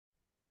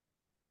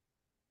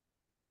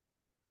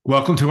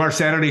Welcome to our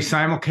Saturday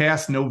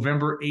Simulcast,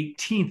 November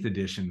 18th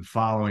edition,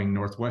 following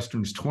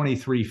Northwestern's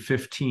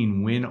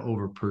 23-15 win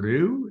over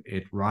Purdue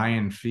at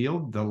Ryan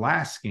Field, the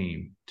last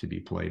game to be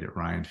played at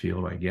Ryan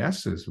Field, I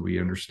guess, as we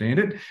understand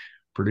it.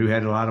 Purdue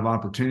had a lot of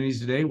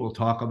opportunities today. We'll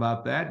talk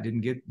about that.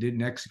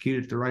 Didn't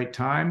execute at the right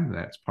time.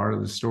 That's part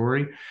of the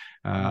story.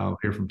 We'll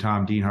hear from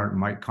Tom Dienhart and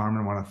Mike Carmin.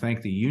 I want to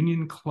thank the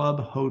Union Club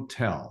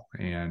Hotel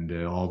and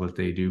all that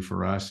they do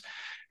for us.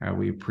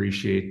 We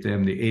appreciate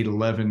them. The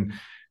 811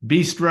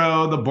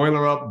 Bistro, the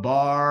Boiler Up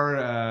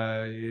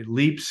Bar,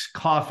 Leaps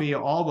Coffee,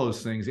 all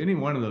those things. Any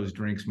one of those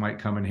drinks might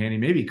come in handy.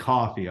 Maybe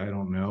coffee. I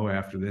don't know.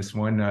 After this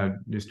one,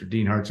 Mr.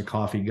 Dienhart's a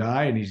coffee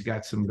guy, and he's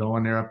got some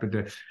going there up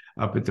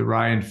at the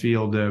Ryan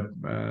Field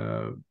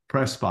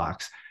press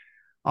box.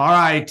 All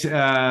right.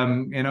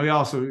 And we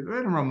also a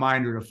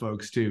reminder to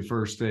folks too,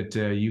 first that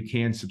you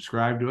can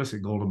subscribe to us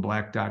at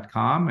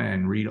goldenblack.com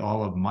and read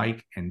all of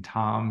Mike and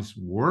Tom's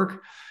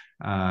work.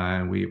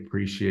 We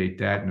appreciate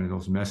that. And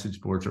those message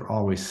boards are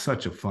always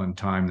such a fun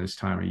time this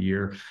time of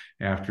year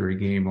after a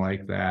game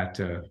like that.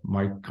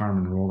 Mike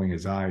Carmin rolling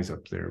his eyes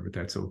up there, but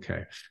that's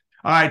okay.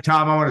 All right,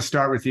 Tom, I want to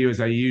start with you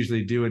as I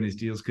usually do in these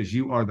deals because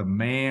you are the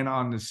man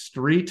on the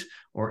street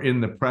or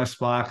in the press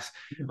box.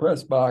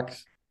 Press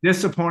box.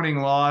 Disappointing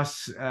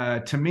loss.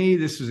 To me,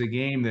 this was a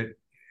game that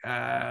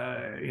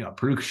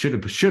Purdue should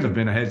have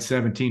been ahead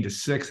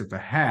 17-6 at the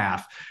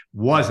half.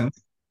 Was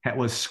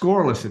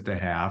scoreless at the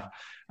half.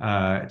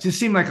 It just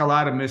seemed like a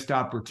lot of missed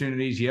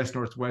opportunities. Yes,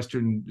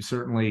 Northwestern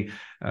certainly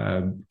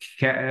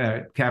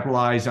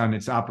capitalized on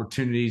its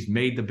opportunities,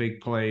 made the big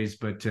plays,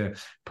 but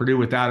Purdue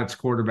without its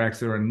quarterbacks,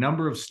 there are a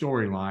number of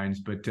storylines.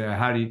 But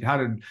how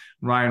did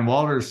Ryan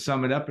Walters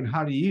sum it up, and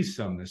how do you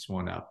sum this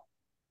one up?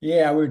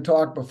 Yeah, we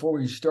talked before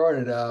we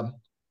started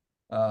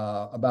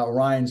about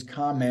Ryan's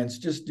comments,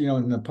 just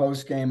in the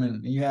post game,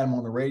 and you had him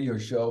on the radio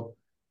show.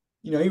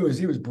 He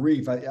was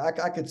brief.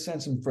 I could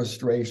sense some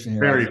frustration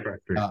here. Very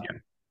frustrating. Yeah.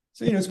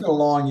 So, it's been a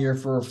long year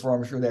for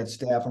I'm sure that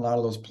staff and a lot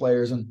of those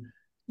players. And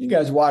you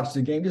guys watched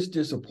the game, just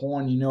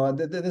disappointing.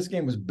 This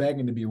game was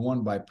begging to be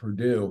won by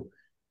Purdue.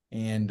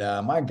 And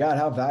my God,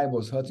 how valuable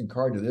is Hudson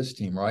Card to this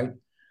team, right? I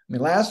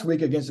mean, last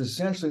week against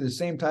essentially the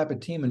same type of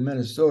team in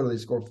Minnesota, they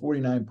scored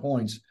 49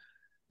 points.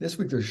 This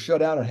week they're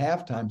shut out at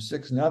halftime,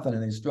 6-0,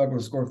 and they struggle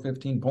to score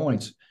 15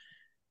 points.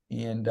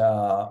 And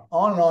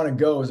on it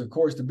goes. Of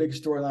course, the big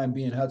storyline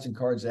being Hudson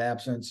Card's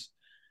absence.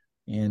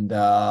 And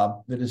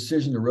the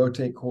decision to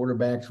rotate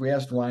quarterbacks. We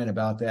asked Ryan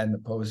about that in the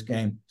post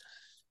game.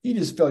 He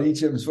just felt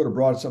each of them sort of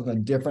brought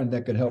something different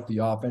that could help the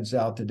offense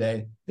out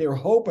today. They were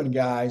hoping,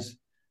 guys,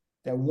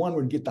 that one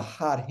would get the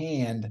hot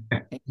hand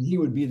and he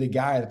would be the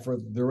guy for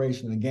the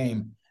duration of the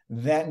game.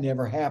 That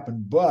never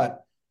happened.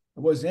 But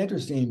it was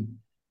interesting.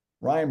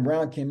 Ryan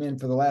Brown came in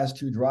for the last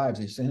two drives.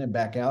 They sent him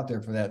back out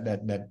there for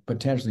that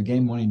potentially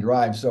game-winning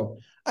drive. So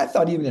I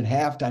thought even at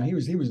halftime,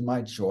 he was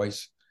my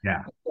choice.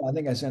 Yeah. I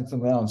think I sent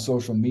something out on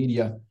social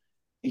media.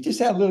 He just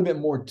had a little bit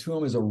more to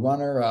him as a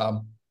runner,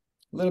 a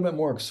little bit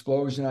more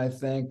explosion, I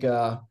think.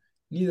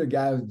 Neither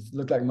guy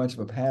looked like much of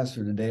a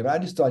passer today, but I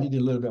just thought he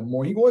did a little bit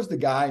more. He was the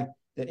guy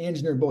that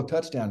engineered both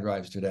touchdown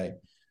drives today.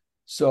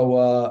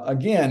 So,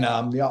 again,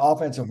 the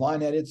offensive line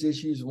had its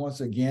issues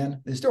once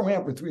again. They still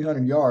ran for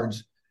 300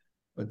 yards,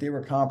 but they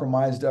were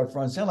compromised up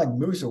front. It sounded like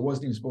Musa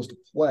wasn't even supposed to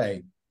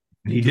play.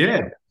 He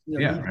did.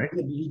 Right.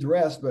 He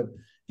dressed, but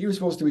he was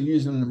supposed to be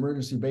used on an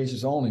emergency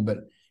basis only, but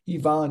he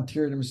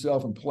volunteered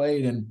himself and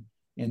played, and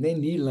they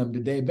needed him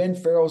today. Ben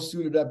Farrell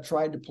suited up,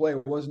 tried to play,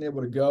 wasn't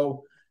able to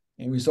go,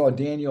 and we saw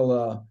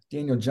Daniel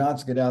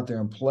Johnson get out there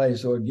and play.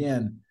 So,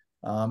 again,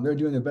 they're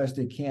doing the best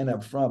they can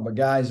up front. But,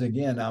 guys,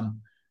 again,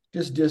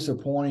 just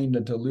disappointing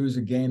to lose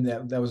a game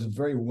that was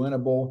very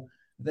winnable.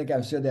 I think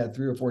I've said that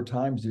 3 or 4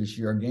 times this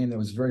year, a game that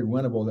was very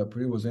winnable that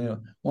Purdue was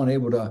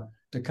unable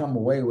to come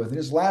away with. And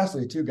just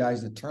lastly, too,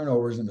 guys, the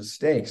turnovers and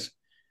mistakes.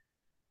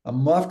 A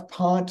muffed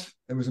punt.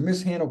 There was a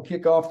mishandled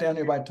kickoff down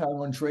there by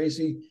Tyrone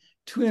Tracy.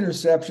 2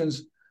 interceptions,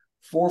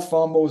 4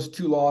 fumbles,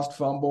 2 lost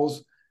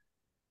fumbles.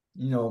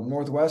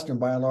 Northwestern,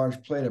 by and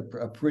large, played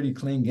a pretty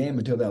clean game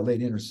until that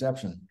late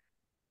interception.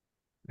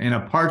 And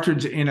a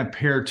partridge in a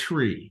pear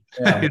tree.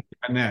 Yeah.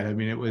 On that. I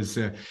mean, it was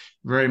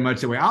very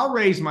much the way. I'll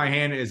raise my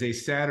hand as a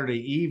Saturday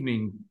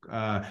evening,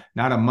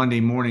 not a Monday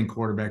morning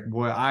quarterback.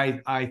 Boy,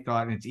 I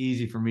thought, and it's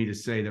easy for me to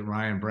say that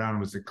Ryan Brown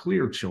was a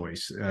clear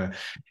choice,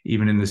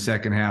 even in the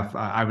second half.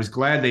 I was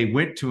glad they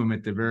went to him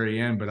at the very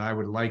end, but I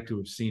would like to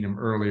have seen him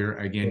earlier.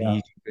 Again,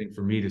 easy thing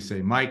for me to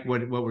say. Mike,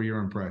 what were your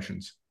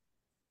impressions?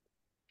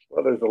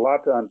 Well, there's a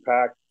lot to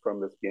unpack from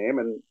this game.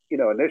 And,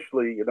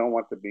 initially you don't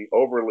want to be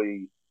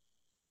overly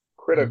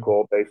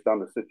critical based on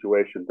the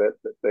situation that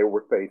they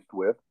were faced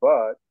with,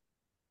 but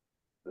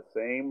the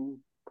same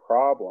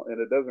problem, and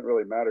it doesn't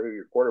really matter who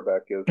your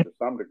quarterback is to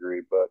some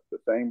degree, but the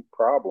same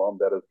problem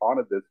that has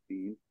haunted this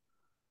team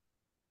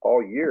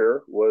all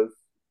year was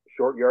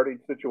short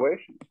yardage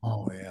situations.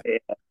 Oh, yeah.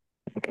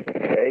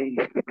 And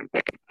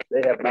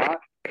they have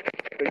not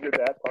figured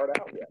that part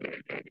out yet.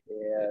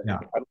 And yeah.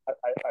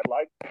 I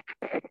like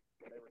when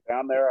they were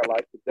down there. I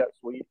like the jet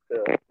sweep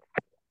to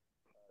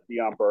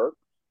Deion Burke.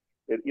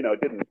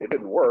 it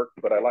didn't work,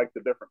 but I liked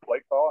the different play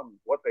call and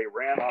what they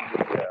ran on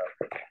the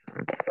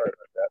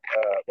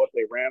what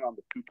they ran on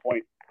the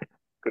 2-point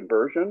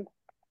conversion.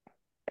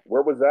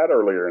 Where was that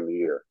earlier in the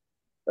year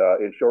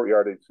in short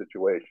yardage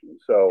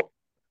situations? So,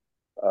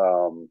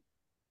 that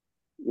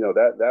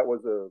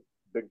was a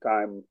big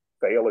time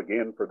fail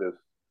again for this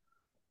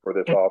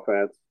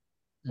offense.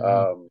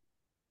 Mm-hmm.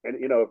 And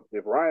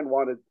if Ryan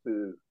wanted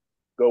to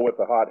go with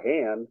the hot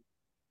hand,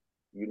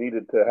 you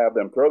needed to have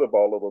them throw the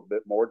ball a little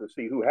bit more to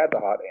see who had the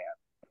hot hand,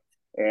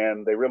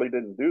 and they really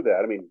didn't do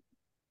that. I mean,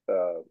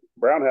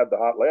 Brown had the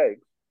hot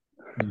legs,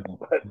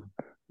 but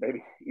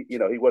maybe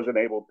he wasn't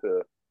able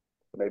to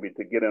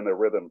get in a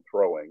rhythm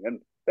throwing.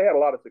 And they had a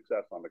lot of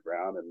success on the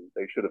ground, and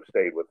they should have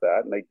stayed with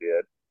that, and they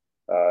did.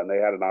 And they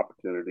had an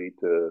opportunity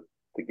to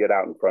get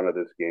out in front of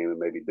this game and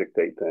maybe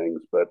dictate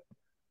things, but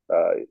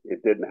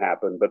it didn't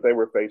happen. But they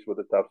were faced with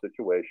a tough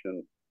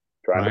situation,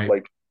 trying to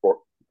play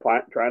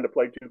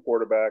two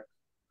quarterbacks.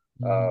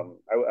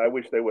 I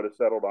wish they would have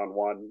settled on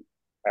one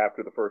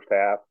after the first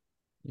half.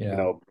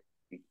 Yeah.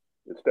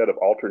 Instead of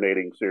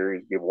alternating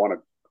series, give one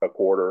a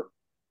quarter,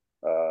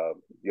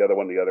 the other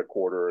one the other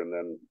quarter, and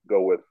then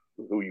go with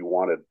who you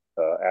wanted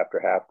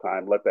after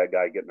halftime. Let that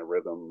guy get in a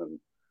rhythm and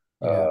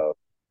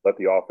let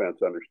the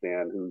offense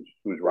understand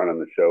who's running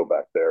the show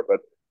back there. But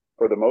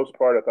for the most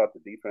part, I thought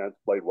the defense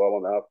played well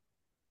enough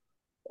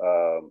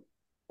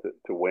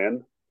to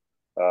win.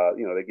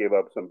 They gave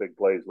up some big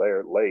plays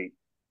late,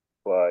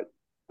 but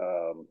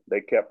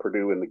they kept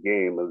Purdue in the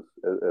game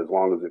as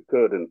long as it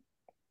could. And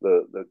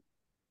the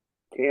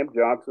Cam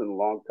Johnson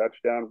long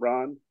touchdown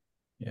run,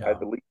 I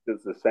believe,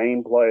 is the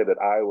same play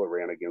that Iowa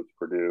ran against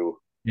Purdue.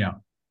 Yeah,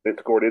 it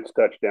scored its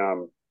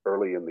touchdown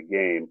early in the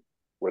game,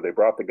 where they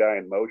brought the guy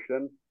in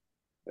motion,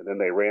 and then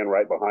they ran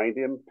right behind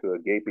him to a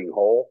gaping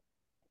hole.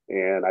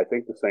 And I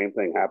think the same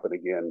thing happened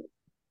again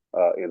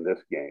in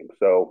this game.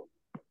 So,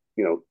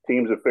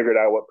 teams have figured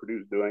out what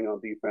Purdue's doing on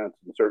defense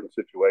in certain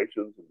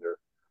situations, and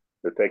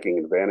they're taking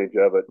advantage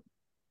of it.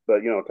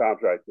 But,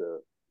 Tom's right.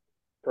 The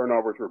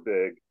turnovers were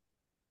big.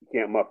 You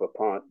can't muff a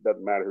punt.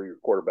 Doesn't matter who your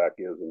quarterback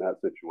is in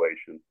that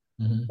situation.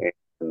 Mm-hmm.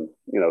 And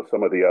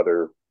some of the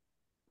other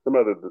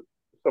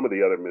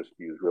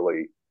miscues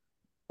really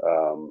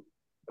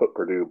put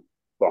Purdue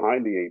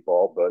behind the 8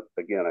 ball. But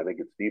again, I think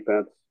its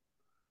defense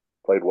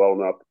played well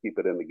enough to keep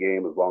it in the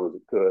game as long as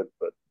it could.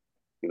 But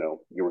you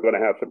were going to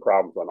have some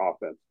problems on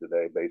offense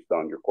today based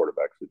on your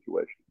quarterback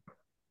situation.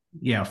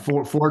 Yeah,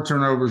 four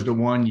turnovers to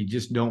 1. You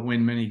just don't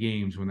win many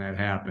games when that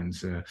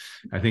happens.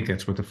 I think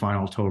that's what the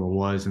final total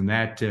was, and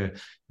that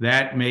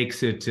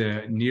makes it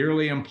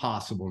nearly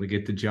impossible to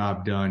get the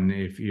job done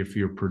if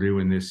you're Purdue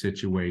in this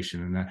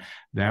situation. And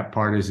that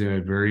part is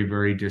very,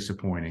 very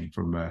disappointing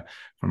from a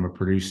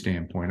Purdue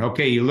standpoint.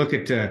 Okay, you look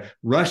at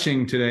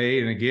rushing today,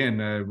 and again,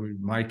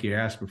 Mike, you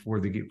asked before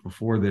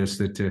this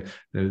that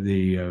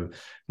the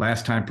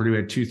last time Purdue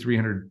had 2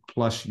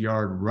 300+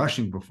 yard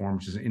rushing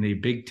performances in a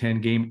Big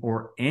Ten game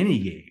or any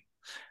game.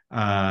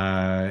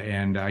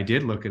 And I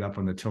did look it up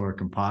on the Tiller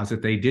composite.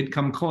 They did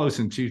come close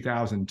in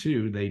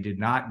 2002. They did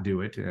not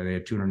do it. They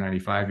had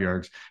 295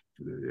 yards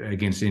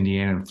against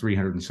Indiana and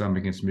 300 and some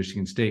against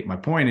Michigan State. My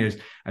point is,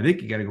 I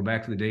think you got to go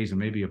back to the days of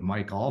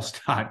Mike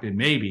Allstott, and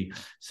maybe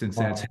since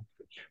that's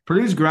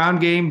Purdue's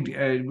ground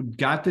game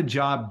got the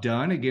job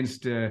done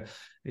against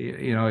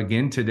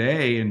again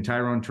today, and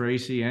Tyrone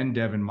Tracy and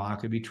Devin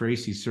Mockabee.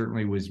 Tracy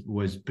certainly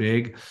was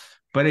big.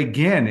 But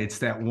again, it's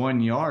that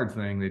 1 yard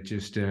thing that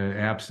just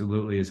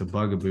absolutely is a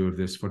bugaboo of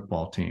this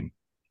football team.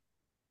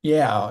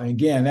 Yeah, and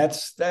again,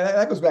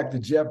 that goes back to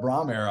Jeff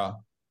Brom era.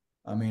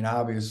 I mean,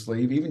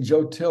 obviously, even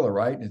Joe Tiller,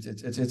 right?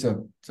 It's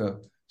a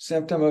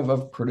symptom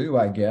of Purdue,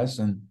 I guess,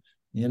 and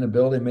the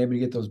inability maybe to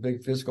get those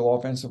big physical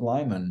offensive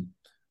linemen.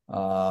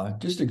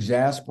 Just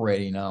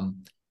exasperating.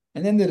 And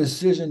then the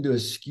decision to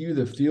eschew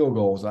the field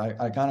goals.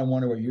 I kind of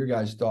wonder what your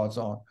guys' thoughts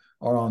are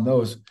on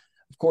those.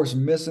 Of course,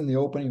 missing the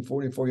opening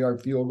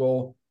 44-yard field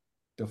goal,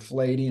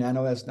 deflating. I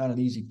know that's not an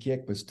easy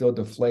kick, but still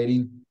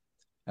deflating.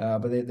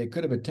 But they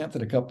could have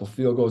attempted a couple of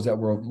field goals that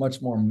were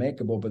much more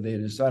makeable, but they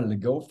decided to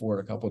go for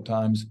it a couple of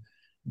times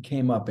and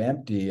came up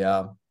empty.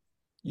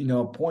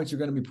 Points are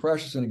going to be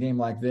precious in a game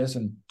like this.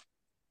 And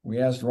we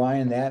asked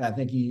Ryan that, and I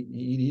think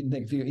he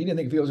didn't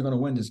think he was going to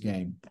win this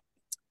game.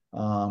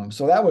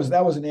 So that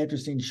was an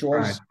interesting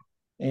choice. Right.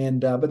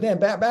 And but then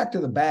back to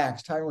the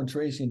backs, Tyrone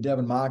Tracy and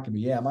Devin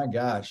Mockabee. Yeah, my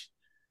gosh.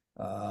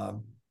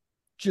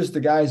 Just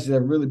the guys that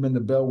have really been the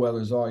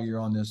bellwethers all year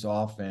on this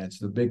offense.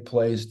 The big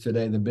plays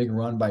today, the big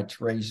run by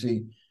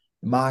Tracy,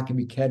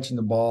 Mockabee catching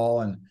the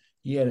ball, and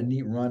he had a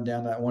neat run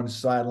down that one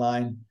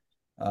sideline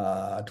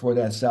toward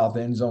that south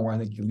end zone where I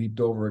think he leaped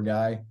over a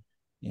guy.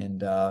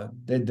 And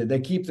they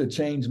keep the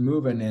chains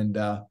moving. And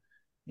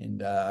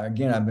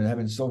again, I've been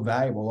having so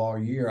valuable all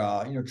year.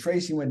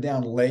 Tracy went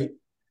down late.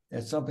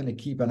 That's something to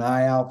keep an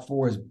eye out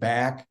for, his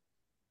back.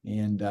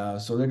 And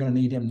so they're going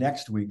to need him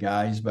next week,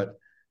 guys. But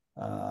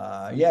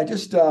again,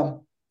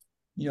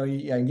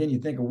 you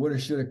think of woulda,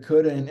 shoulda,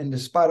 coulda, and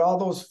despite all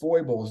those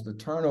foibles, the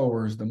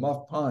turnovers, the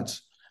muff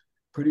punts,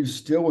 Purdue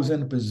still was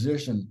in a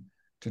position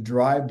to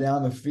drive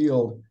down the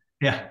field,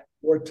 Yeah.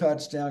 4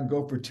 touchdown,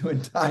 go for 2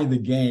 and tie the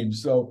game.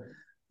 So,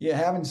 yeah,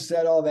 having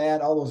said all that,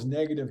 all those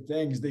negative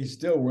things, they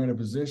still were in a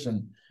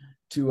position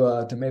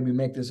to maybe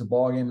make this a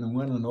ball game and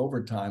win in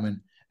overtime. And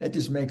that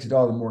just makes it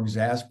all the more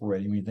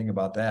exasperating when you think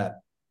about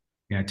that.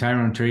 Yeah,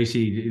 Tyrone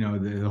Tracy,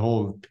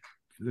 the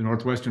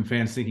Northwestern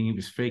fans thinking he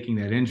was faking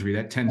that injury,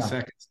 that 10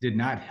 seconds did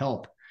not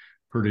help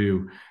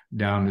Purdue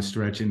down the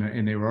stretch.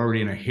 And they were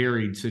already in a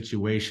harried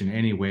situation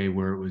anyway,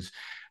 where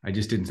I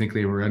just didn't think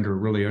they were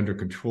really under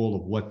control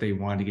of what they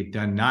wanted to get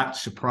done. Not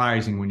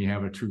surprising when you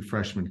have a true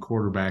freshman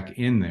quarterback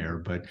in there,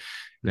 but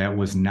that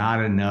was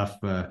not enough.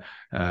 It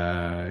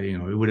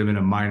would have been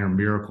a minor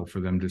miracle for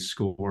them to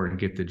score and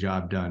get the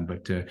job done.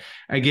 But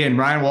again,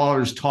 Ryan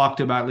Walters talked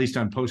about, at least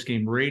on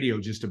postgame radio,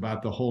 just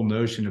about the whole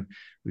notion of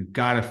we've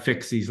got to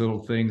fix these little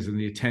things and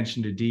the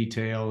attention to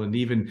detail, and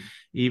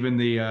even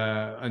the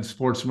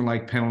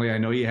unsportsmanlike penalty. I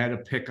know you had a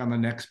pick on the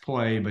next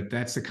play, but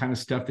that's the kind of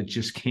stuff that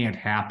just can't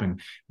happen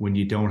when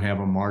you don't have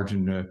a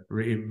margin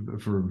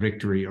for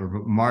victory, or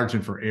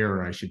margin for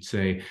error, I should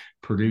say.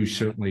 Purdue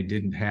certainly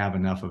didn't have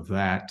enough of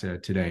that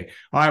today.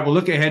 All right, we'll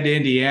look ahead to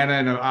Indiana,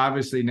 and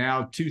obviously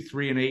now 2,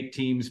 3, and 8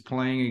 teams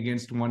playing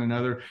against one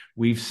another.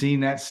 We've seen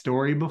that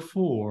story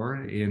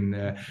before in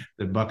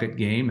the bucket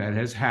game. That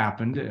has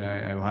happened.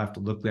 I'll have to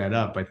look that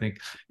up. I think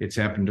it's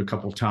happened a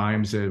couple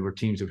times where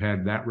teams have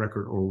had that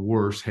record or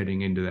worse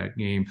heading into that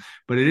game.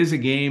 But it is a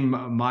game,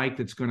 Mike,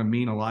 that's going to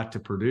mean a lot to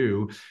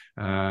Purdue.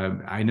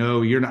 I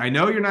know you're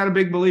not a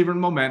big believer in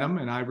momentum,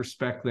 and I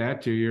respect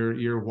that.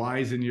 You're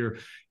wise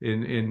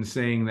in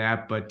saying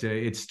that, but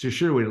it's to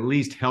sure would at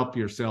least help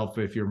yourself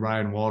if you're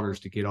Ryan Walters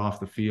to get off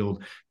the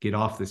field, get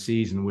off the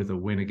season with a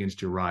win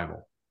against your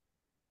rival.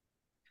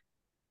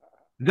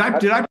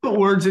 Did I put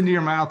words into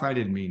your mouth? I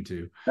didn't mean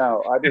to.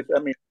 No,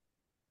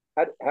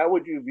 how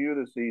would you view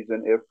the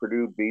season if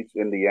Purdue beats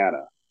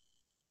Indiana?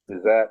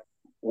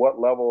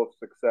 What level of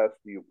success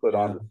do you put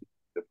on the season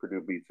if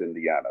Purdue beats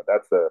Indiana?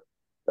 That's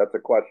a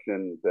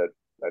question that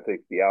I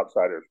think the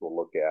outsiders will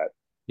look at.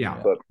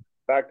 Yeah. But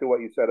back to what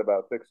you said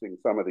about fixing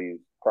some of these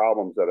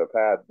problems that have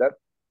had, that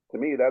to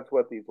me, that's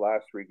what these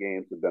last 3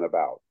 games have been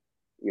about.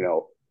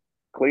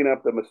 Clean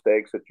up the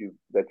mistakes that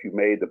you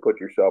made to put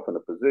yourself in a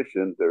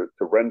position to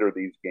render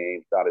these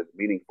games not as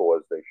meaningful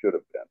as they should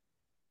have been.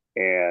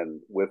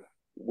 And with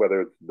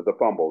whether it's the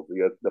fumbles,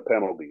 the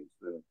penalties,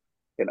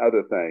 and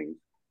other things,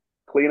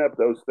 clean up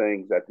those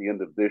things at the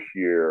end of this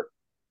year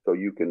so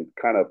you can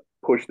kind of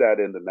push that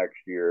into next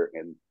year,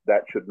 and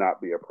that should not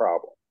be a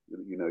problem.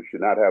 You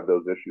should not have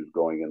those issues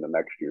going into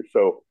next year.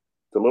 So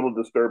it's a little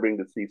disturbing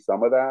to see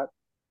some of that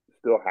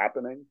still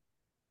happening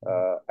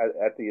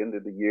at the end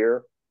of the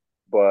year.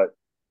 But,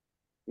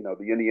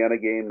 the Indiana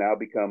game now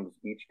becomes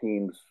each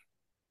team's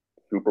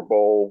Super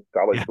Bowl,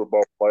 college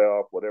football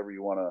playoff, whatever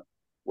you want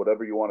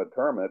to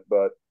term it.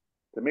 But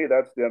to me,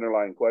 that's the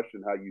underlying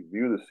question: how you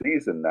view the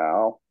season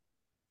now.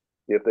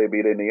 If they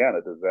beat Indiana,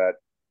 is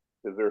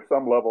there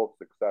some level of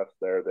success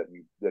there that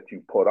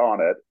you put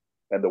on it,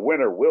 and the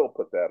winner will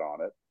put that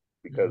on it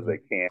because they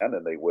can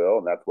and they will,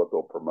 and that's what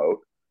they'll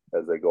promote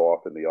as they go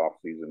off in the off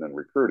season and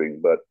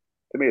recruiting. But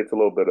to me, it's a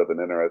little bit of an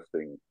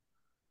interesting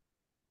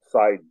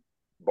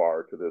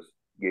sidebar to this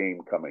game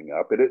coming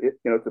up.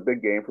 It's a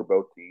big game for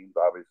both teams.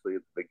 Obviously,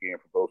 it's a big game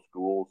for both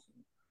schools.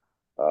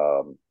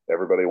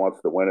 Everybody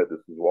wants to win it. This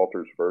is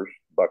Walter's first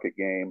bucket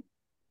game,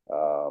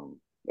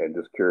 and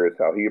just curious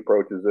how he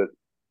approaches it.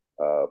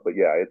 But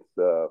yeah, it's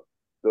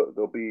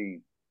there'll be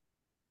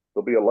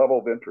a level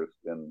of interest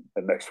in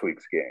next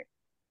week's game.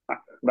 I'm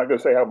not going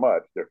to say how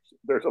much.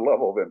 There's a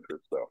level of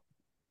interest, though.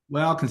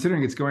 Well,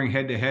 considering it's going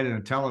head-to-head in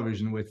a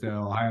television with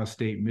Ohio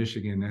State,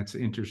 Michigan, that's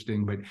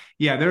interesting. But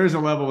yeah, there is a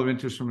level of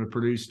interest from a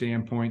Purdue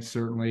standpoint,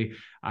 certainly.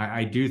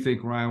 I do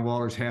think Ryan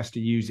Walters has to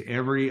use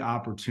every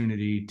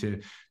opportunity to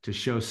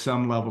show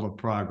some level of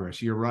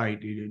progress. You're right.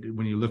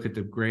 When you look at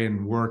the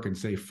grand work and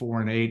say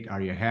 4 and 8,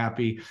 are you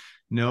happy?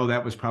 No,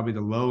 that was probably the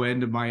low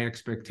end of my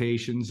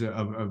expectations,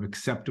 of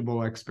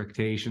acceptable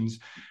expectations.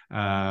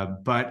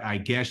 But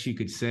I guess you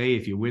could say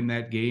if you win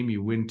that game,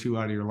 you win 2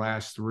 out of your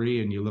last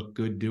 3, and you look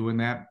good doing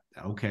that.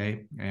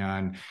 Okay.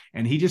 And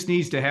he just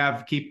needs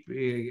to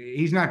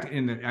he's not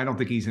I don't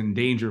think he's in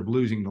danger of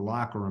losing the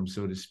locker room,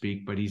 so to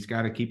speak, but he's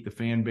got to keep the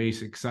fan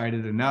base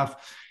excited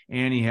enough.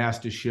 And he has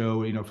to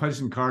show, if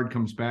Hudson Card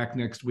comes back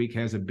next week,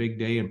 has a big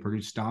day, and Purdue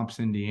stomps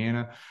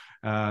Indiana,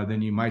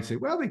 then you might say,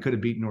 well, they could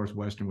have beaten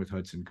Northwestern with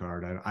Hudson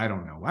Card. I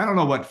don't know. I don't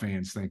know what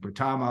fans think, but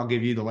Tom, I'll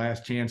give you the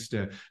last chance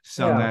to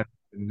sum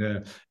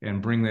that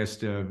and bring this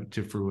to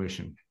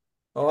fruition.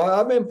 Oh,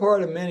 I've been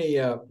part of many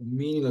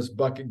meaningless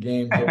bucket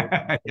games.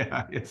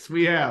 Yes,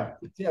 we have.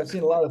 Yeah, I've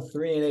seen a lot of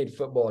 3 and 8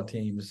 football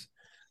teams.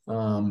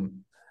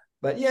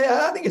 But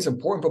yeah, I think it's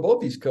important for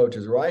both these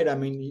coaches, right? I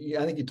mean,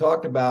 I think you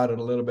talked about it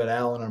a little bit,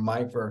 Alan and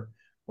Mike, for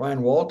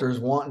Ryan Walters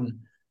wanting,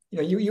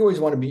 you always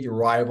want to beat your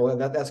rival.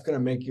 That's going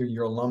to make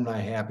your alumni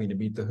happy to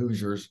beat the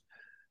Hoosiers.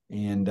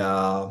 And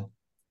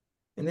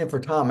then for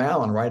Tom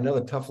Allen, right,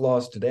 another tough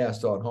loss today I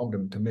saw at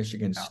home to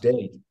Michigan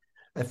State.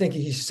 I think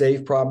he's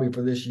safe probably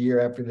for this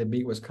year after they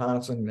beat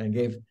Wisconsin and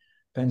gave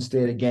Penn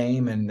State a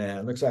game, and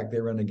it looks like they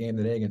run the game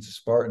today against the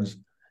Spartans.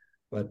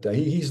 But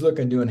he's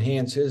looking to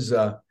enhance his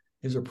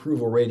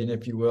approval rating,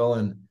 if you will,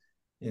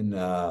 in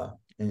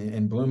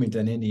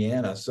Bloomington,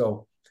 Indiana.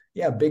 So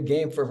yeah, big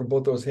game for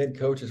both those head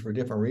coaches for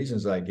different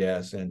reasons, I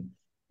guess. And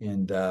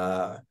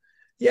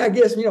yeah, I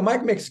guess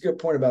Mike makes a good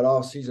point about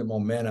off-season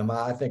momentum.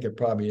 I think it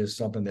probably is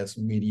something that's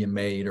media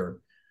made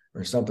or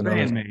something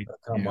fan made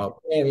come up.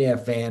 Yeah,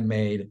 fan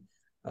made.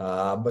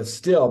 But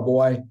still,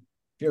 boy,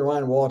 if you're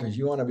Ryan Walters,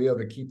 you want to be able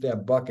to keep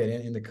that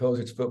bucket in the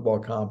Kozich football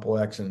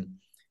complex.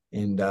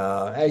 And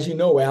as you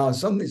know, Alan,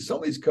 some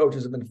of these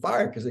coaches have been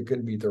fired because they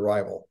couldn't beat their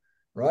rival,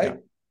 right?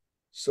 Yeah.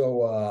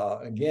 So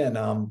again,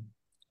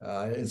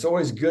 it's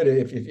always good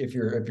if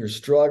you're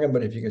struggling,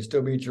 but if you can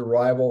still beat your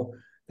rival,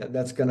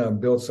 that's going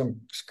to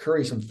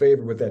curry some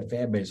favor with that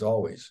fan base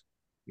always.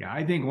 Yeah,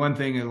 I think one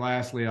thing, and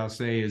lastly, I'll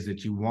say is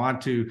that you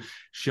want to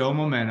show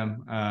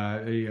momentum.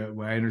 I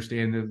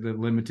understand the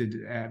limited,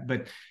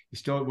 but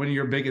still, one of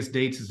your biggest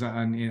dates is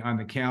on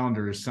the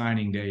calendar is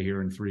signing day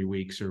here in 3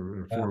 weeks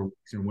or 4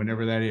 weeks, or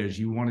whenever that is.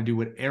 You want to do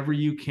whatever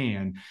you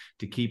can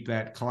to keep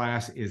that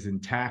class as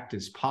intact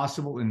as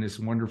possible in this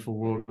wonderful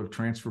world of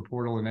transfer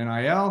portal and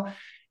NIL.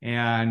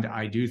 And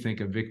I do think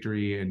a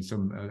victory and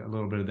a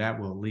little bit of that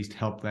will at least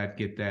help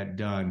get that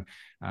done.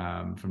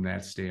 From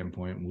that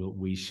standpoint,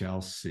 we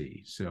shall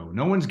see. So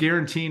no one's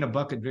guaranteeing a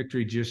bucket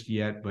victory just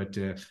yet, but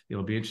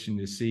it'll be interesting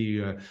to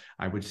see.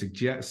 I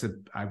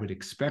would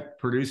expect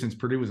Purdue, since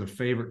Purdue was a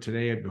favorite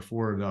today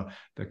before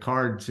the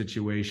Card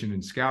situation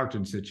and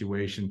Scouton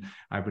situation,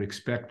 I would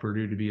expect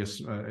Purdue to be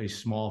a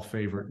small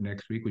favorite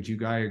next week. Would you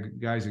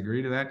guys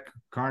agree to that?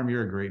 Carm,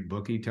 you're a great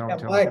bookie.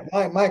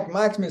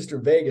 Mike's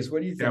Mr. Vegas.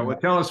 What do you think? Yeah, well,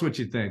 tell us what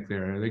you think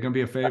there. Are they going to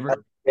be a favorite?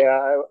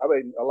 Yeah, I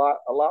mean, a lot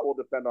will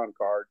depend on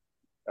Card.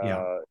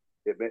 Yeah.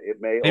 It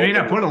may. They may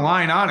not put a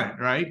line on it,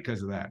 right?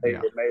 Because of that.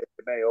 It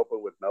may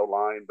open with no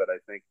line, but I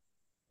think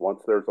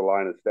once there's a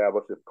line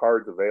established, if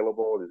Card's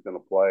available and he's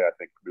going to play, I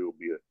think Purdue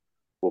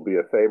will be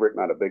a favorite,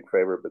 not a big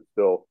favorite, but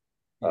still.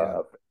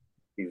 If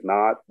he's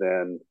not,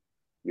 then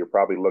you're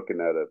probably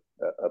looking at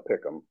a pick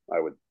 'em. I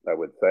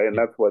would say, and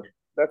that's what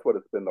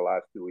it's been the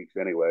last 2 weeks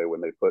anyway. When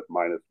they put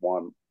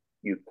 -1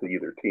 to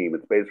either team,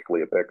 it's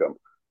basically a pick 'em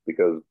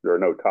because there are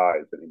no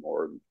ties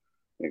anymore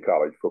in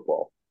college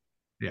football.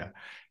 Yeah.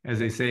 As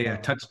they say, a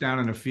touchdown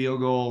and a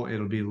field goal,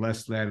 it'll be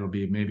less than it'll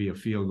be maybe a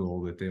field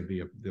goal that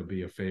they'll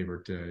be a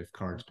favorite if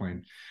Card's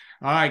playing.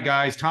 All right,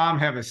 guys. Tom,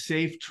 have a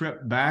safe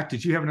trip back.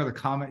 Did you have another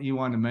comment you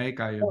wanted to make?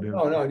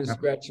 No, just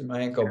scratching my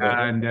ankle.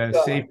 And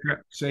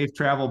safe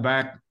travel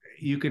back.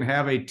 You can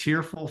have a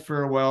tearful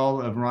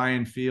farewell of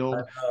Ryan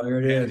Field.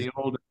 Here it is.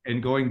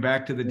 And going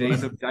back to the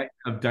days of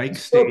Dyke State.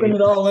 Soaking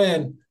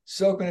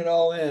it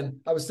all in.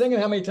 I was thinking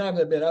how many times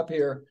I've been up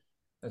here.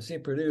 I've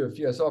seen Purdue.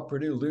 I saw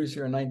Purdue lose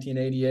here in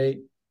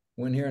 1988,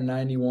 win here in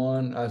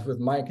 91. I was with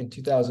Mike in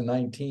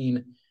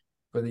 2019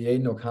 for the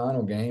Aiden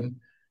O'Connell game.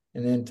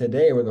 And then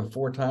today were the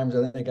 4 times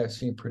I think I've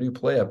seen Purdue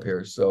play up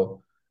here.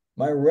 So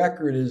my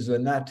record is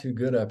not too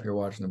good up here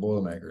watching the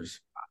Boilermakers.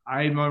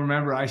 I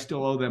remember I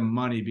still owe them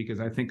money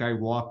because I think I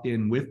walked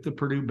in with the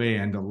Purdue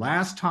band. The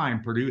last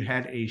time Purdue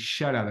had a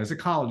shutout as a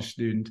college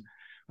student,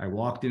 I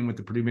walked in with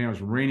the Purdue band. It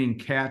was raining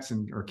cats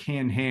or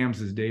canned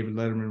hams, as David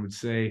Letterman would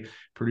say.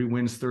 Purdue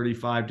wins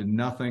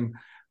 35-0.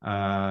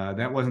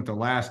 That wasn't the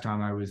last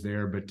time I was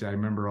there, but I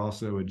remember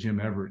also a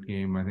Jim Everett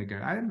game. I think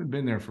I haven't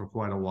been there for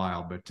quite a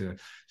while, but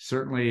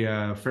certainly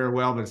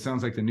farewell. But it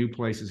sounds like the new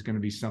place is going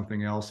to be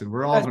something else, and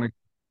we're all going to.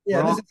 Yeah,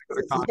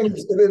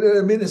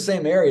 it'll be the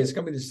same area. It's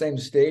going to be the same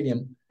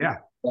stadium. Yeah,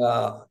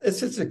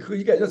 it's a cool.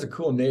 You guys, that's a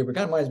cool neighborhood.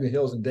 Kind of reminds me of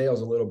Hills and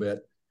Dales a little bit.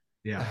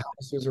 Yeah, the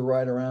houses are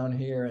right around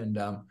here and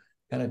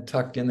kind of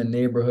tucked in the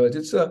neighborhoods.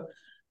 It's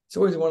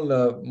always one of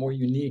the more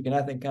unique and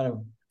I think kind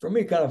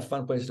of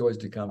fun place always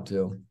to come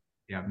to.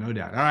 Yeah, no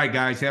doubt. All right,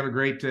 guys, have a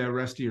great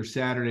rest of your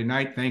Saturday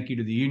night. Thank you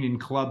to the Union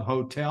Club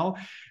Hotel.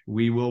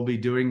 We will be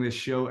doing this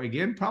show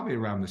again, probably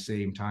around the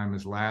same time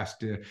as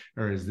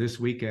as this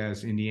week,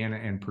 as Indiana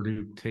and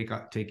Purdue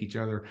take each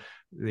other.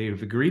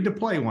 They've agreed to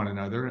play one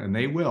another, and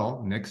they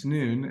will next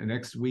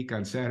week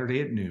on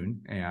Saturday at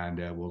noon. And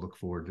we'll look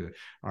forward to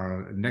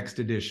our next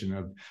edition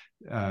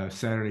of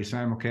Saturday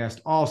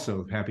Simulcast.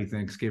 Also, happy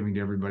Thanksgiving to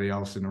everybody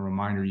else. And a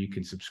reminder, you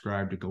can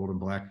subscribe to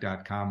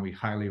goldenblack.com. We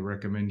highly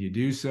recommend you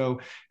do so.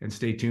 And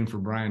stay tuned for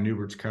Brian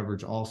Newbert's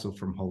coverage also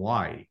from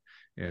Hawaii,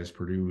 as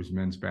Purdue's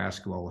men's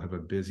basketball will have a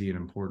busy and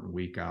important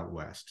week out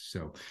west.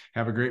 So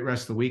have a great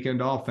rest of the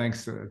weekend, all.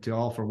 Thanks to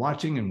all for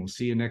watching, and we'll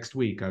see you next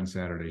week on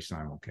Saturday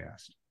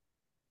Simulcast.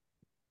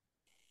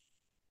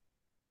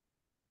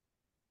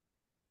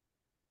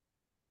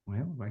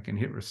 Well, if I can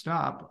hit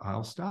stop,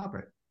 I'll stop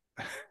it.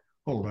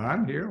 Hold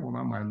on,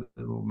 my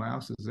little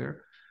mouse is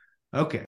there. Okay.